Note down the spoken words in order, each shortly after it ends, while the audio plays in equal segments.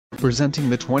presenting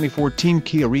the 2014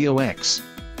 Kia Rio X.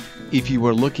 If you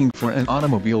are looking for an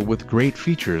automobile with great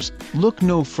features, look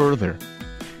no further.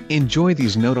 Enjoy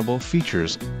these notable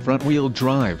features: front-wheel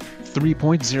drive,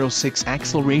 3.06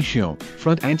 axle ratio,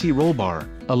 front anti-roll bar,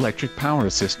 electric power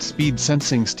assist, speed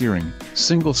sensing steering,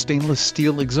 single stainless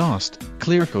steel exhaust,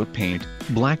 clear coat paint,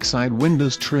 black side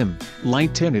windows trim,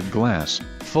 light tinted glass,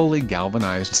 fully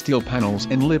galvanized steel panels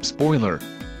and lip spoiler.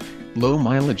 Low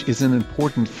mileage is an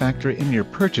important factor in your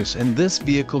purchase, and this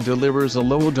vehicle delivers a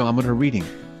low odometer reading.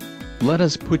 Let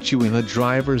us put you in the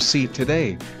driver's seat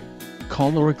today.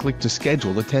 Call or click to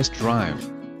schedule a test drive.